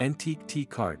Antique Tea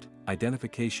Cart,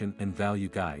 Identification and Value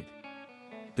Guide.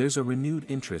 There's a renewed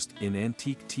interest in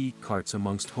antique tea carts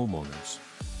amongst homeowners.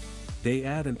 They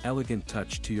add an elegant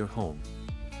touch to your home.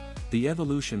 The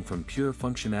evolution from pure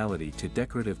functionality to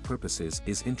decorative purposes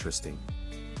is interesting.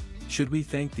 Should we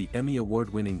thank the Emmy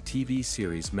Award-winning TV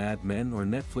series Mad Men or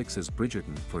Netflix's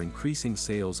Bridgerton for increasing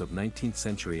sales of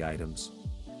 19th-century items?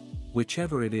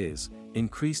 Whichever it is,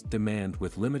 increased demand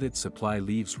with limited supply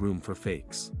leaves room for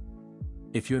fakes.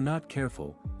 If you're not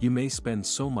careful, you may spend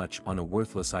so much on a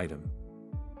worthless item.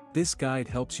 This guide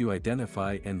helps you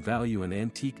identify and value an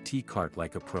antique tea cart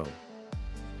like a pro.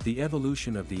 The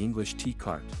evolution of the English tea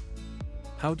cart.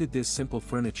 How did this simple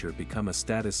furniture become a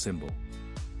status symbol?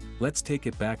 Let's take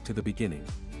it back to the beginning.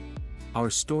 Our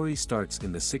story starts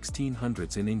in the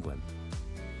 1600s in England.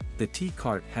 The tea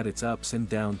cart had its ups and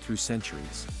downs through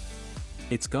centuries.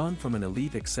 It's gone from an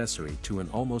elite accessory to an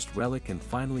almost relic and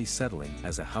finally settling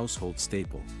as a household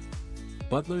staple.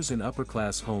 Butlers in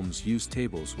upper-class homes used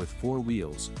tables with 4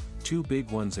 wheels, 2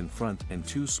 big ones in front and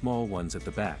 2 small ones at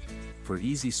the back, for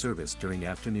easy service during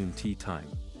afternoon tea time.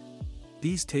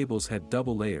 These tables had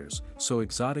double layers, so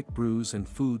exotic brews and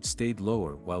food stayed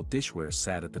lower while dishware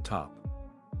sat at the top.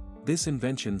 This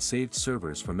invention saved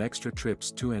servers from extra trips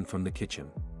to and from the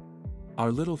kitchen.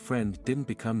 Our little friend didn't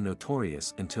become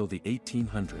notorious until the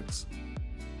 1800s.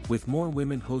 With more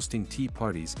women hosting tea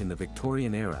parties in the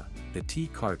Victorian era, the tea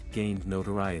cart gained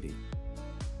notoriety.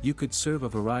 You could serve a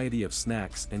variety of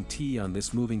snacks and tea on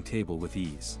this moving table with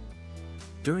ease.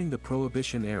 During the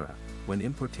Prohibition era, when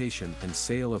importation and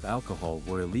sale of alcohol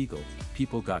were illegal,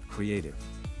 people got creative.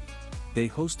 They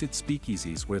hosted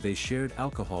speakeasies where they shared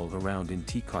alcohol around in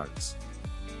tea carts.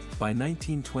 By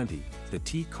 1920, the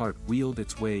tea cart wheeled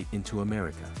its way into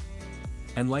America.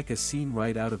 And like a scene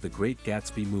right out of the Great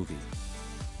Gatsby movie.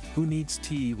 Who needs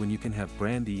tea when you can have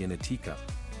brandy in a teacup?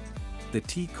 The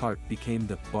tea cart became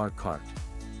the bar cart.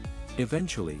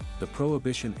 Eventually, the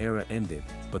Prohibition era ended,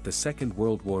 but the Second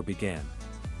World War began.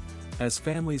 As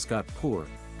families got poor,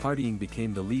 partying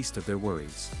became the least of their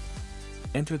worries.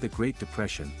 Enter the Great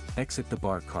Depression, exit the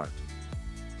bar cart.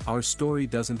 Our story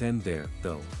doesn't end there,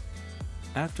 though.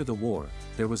 After the war,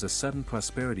 there was a sudden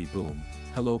prosperity boom.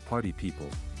 Hello party people,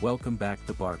 welcome back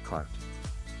the bar cart.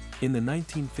 In the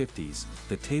 1950s,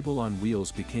 the table on wheels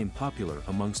became popular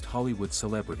amongst Hollywood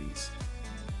celebrities.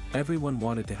 Everyone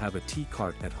wanted to have a tea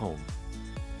cart at home.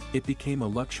 It became a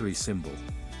luxury symbol.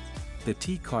 The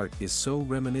tea cart is so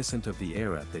reminiscent of the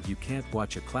era that you can't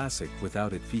watch a classic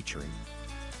without it featuring.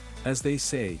 As they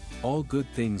say, all good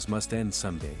things must end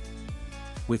someday.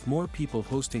 With more people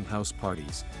hosting house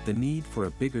parties, the need for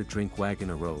a bigger drink wagon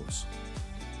arose.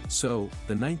 So,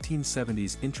 the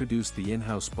 1970s introduced the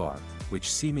in-house bar,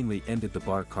 which seemingly ended the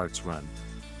bar cart's run.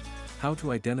 How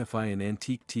to identify an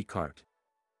antique tea cart?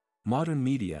 Modern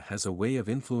media has a way of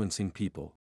influencing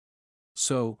people.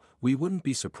 So, we wouldn't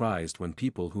be surprised when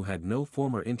people who had no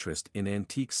former interest in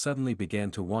antiques suddenly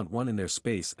began to want one in their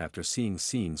space after seeing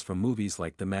scenes from movies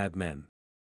like The Mad Men.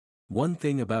 One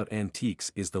thing about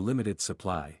antiques is the limited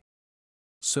supply.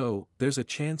 So, there's a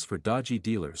chance for dodgy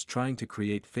dealers trying to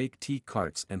create fake tea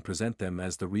carts and present them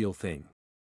as the real thing.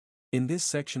 In this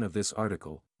section of this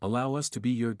article, allow us to be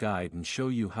your guide and show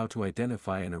you how to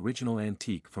identify an original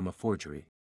antique from a forgery.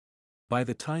 By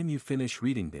the time you finish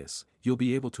reading this, you'll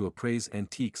be able to appraise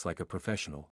antiques like a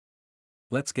professional.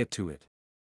 Let's get to it.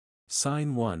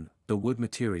 Sign 1, the wood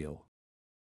material.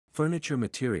 Furniture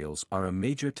materials are a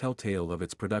major telltale of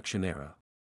its production era.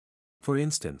 For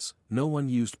instance, no one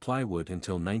used plywood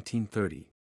until 1930.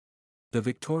 The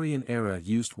Victorian era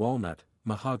used walnut,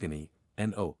 mahogany,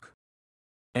 and oak.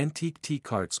 Antique tea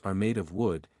carts are made of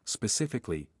wood,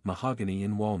 specifically, mahogany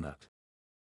and walnut.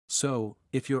 So,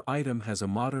 if your item has a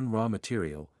modern raw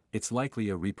material, it's likely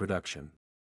a reproduction.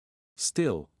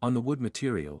 Still, on the wood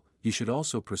material, you should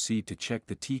also proceed to check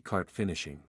the tea cart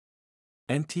finishing.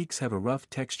 Antiques have a rough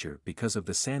texture because of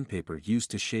the sandpaper used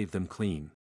to shave them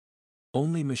clean.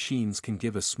 Only machines can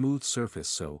give a smooth surface,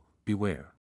 so,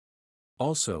 beware.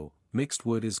 Also, mixed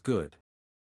wood is good.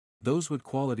 Those wood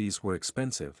qualities were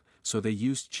expensive, so they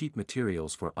used cheap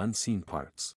materials for unseen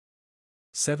parts.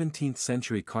 17th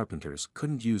century carpenters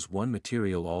couldn't use one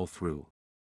material all through.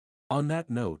 On that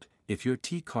note, if your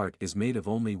tea cart is made of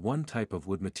only one type of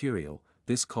wood material,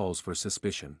 this calls for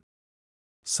suspicion.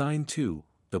 Sign 2,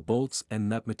 the bolts and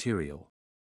nut material.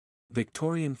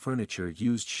 Victorian furniture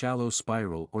used shallow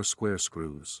spiral or square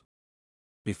screws.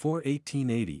 Before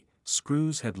 1880,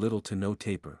 screws had little to no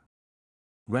taper.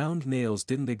 Round nails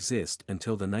didn't exist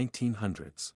until the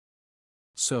 1900s.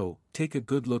 So, take a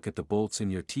good look at the bolts in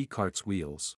your tea cart's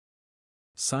wheels.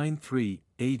 Sign 3,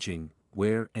 aging,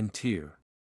 wear and tear.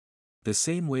 The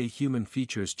same way human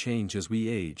features change as we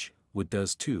age, wood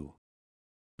does too.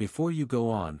 Before you go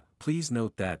on, please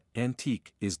note that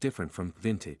antique is different from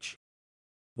vintage.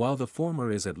 While the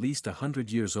former is at least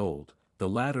 100 years old, the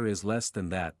latter is less than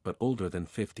that but older than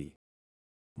 50.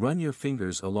 Run your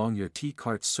fingers along your tea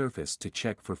cart's surface to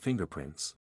check for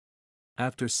fingerprints.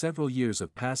 After several years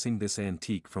of passing this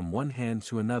antique from one hand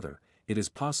to another, it is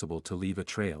possible to leave a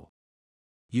trail.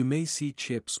 You may see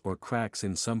chips or cracks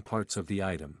in some parts of the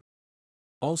item.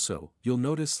 Also, you'll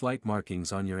notice slight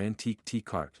markings on your antique tea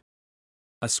cart.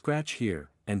 A scratch here,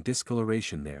 and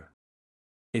discoloration there.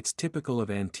 It's typical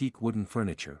of antique wooden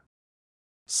furniture.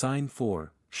 Sign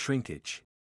 4, Shrinkage.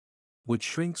 Wood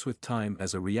shrinks with time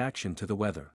as a reaction to the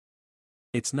weather.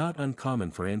 It's not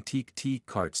uncommon for antique tea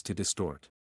carts to distort.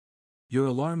 Your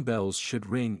alarm bells should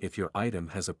ring if your item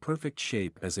has a perfect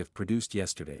shape as if produced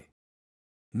yesterday.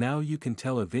 Now you can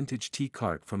tell a vintage tea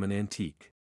cart from an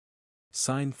antique.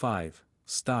 Sign 5,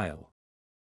 Style.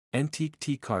 Antique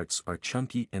tea carts are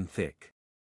chunky and thick.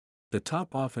 The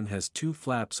top often has two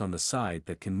flaps on the side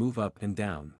that can move up and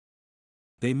down.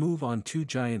 They move on two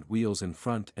giant wheels in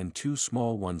front and two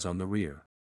small ones on the rear.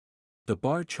 The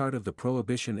bar chart of the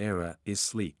Prohibition era is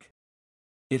sleek.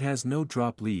 It has no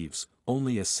drop leaves,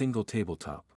 only a single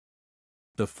tabletop.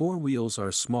 The four wheels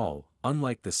are small,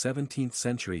 unlike the 17th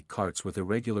century carts with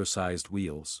irregular-sized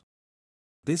wheels.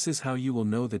 This is how you will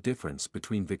know the difference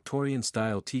between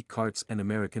Victorian-style tea carts and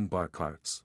American bar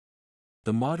carts.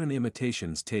 The modern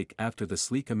imitations take after the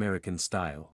sleek American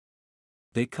style.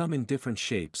 They come in different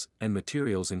shapes and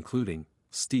materials including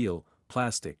steel,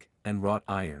 plastic, and wrought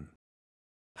iron.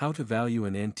 How to value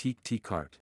an antique tea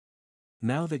cart.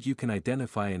 Now that you can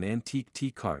identify an antique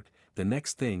tea cart, the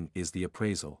next thing is the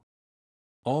appraisal.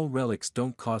 All relics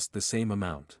don't cost the same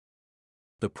amount.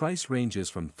 The price ranges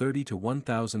from $30 to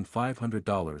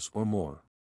 $1,500 or more.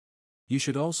 You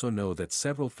should also know that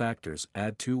several factors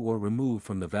add to or remove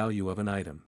from the value of an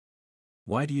item.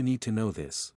 Why do you need to know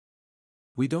this?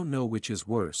 We don't know which is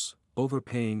worse,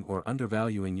 overpaying or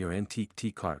undervaluing your antique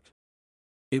tea cart.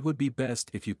 It would be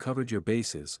best if you covered your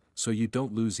bases, so you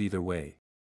don't lose either way.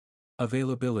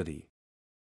 Availability.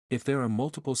 If there are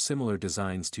multiple similar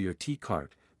designs to your tea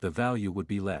cart, the value would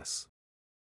be less.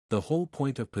 The whole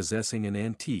point of possessing an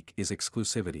antique is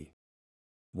exclusivity.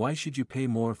 Why should you pay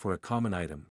more for a common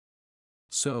item?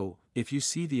 So, if you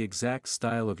see the exact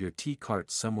style of your tea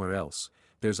cart somewhere else,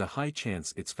 there's a high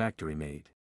chance it's factory made.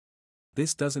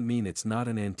 This doesn't mean it's not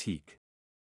an antique.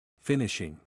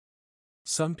 Finishing.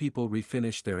 Some people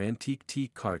refinish their antique tea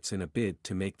carts in a bid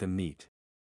to make them neat.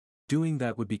 Doing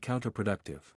that would be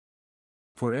counterproductive.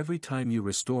 For every time you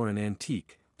restore an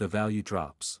antique, the value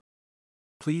drops.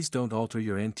 Please don't alter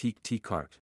your antique tea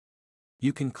cart.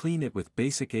 You can clean it with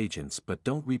basic agents but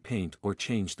don't repaint or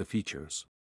change the features.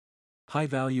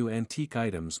 High-value antique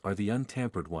items are the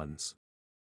untampered ones.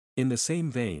 In the same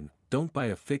vein, don't buy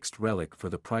a fixed relic for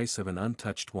the price of an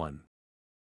untouched one.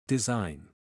 Design.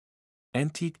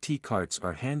 Antique tea carts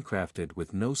are handcrafted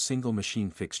with no single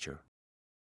machine fixture.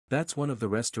 That's one of the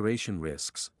restoration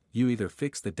risks. You either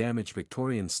fix the damaged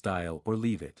Victorian style or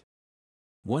leave it.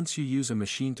 Once you use a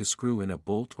machine to screw in a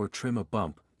bolt or trim a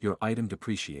bump, your item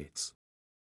depreciates.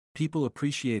 People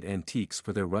appreciate antiques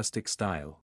for their rustic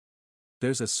style.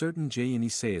 There's a certain je ne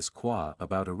sais quoi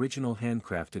about original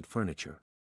handcrafted furniture.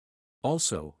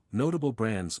 Also, notable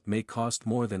brands may cost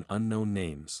more than unknown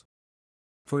names.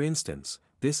 For instance,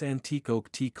 this antique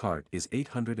oak tea cart is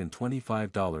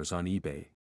 $825 on eBay.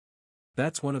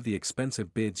 That's one of the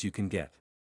expensive bids you can get.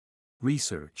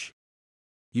 Research.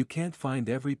 You can't find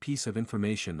every piece of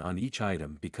information on each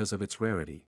item because of its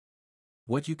rarity.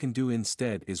 What you can do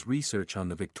instead is research on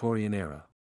the Victorian era.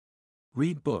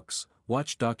 Read books,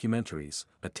 watch documentaries,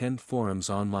 attend forums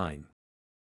online.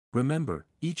 Remember,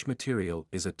 each material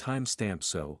is a timestamp,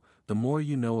 so, the more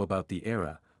you know about the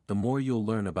era, the more you'll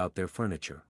learn about their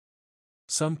furniture.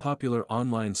 Some popular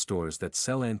online stores that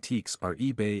sell antiques are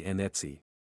eBay and Etsy.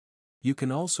 You can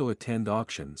also attend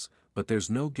auctions, but there's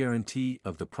no guarantee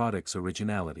of the product's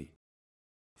originality.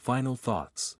 Final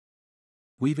thoughts.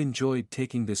 We've enjoyed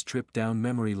taking this trip down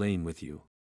memory lane with you.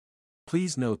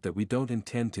 Please note that we don't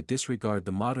intend to disregard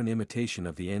the modern imitation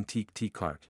of the antique tea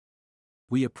cart.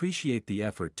 We appreciate the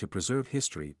effort to preserve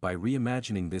history by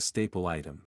reimagining this staple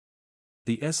item.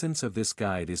 The essence of this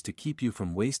guide is to keep you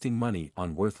from wasting money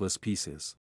on worthless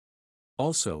pieces.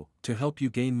 Also, to help you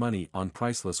gain money on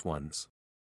priceless ones.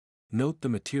 Note the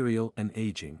material and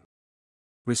aging.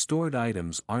 Restored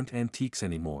items aren't antiques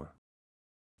anymore.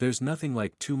 There's nothing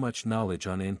like too much knowledge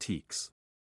on antiques.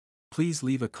 Please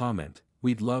leave a comment,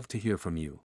 we'd love to hear from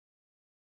you.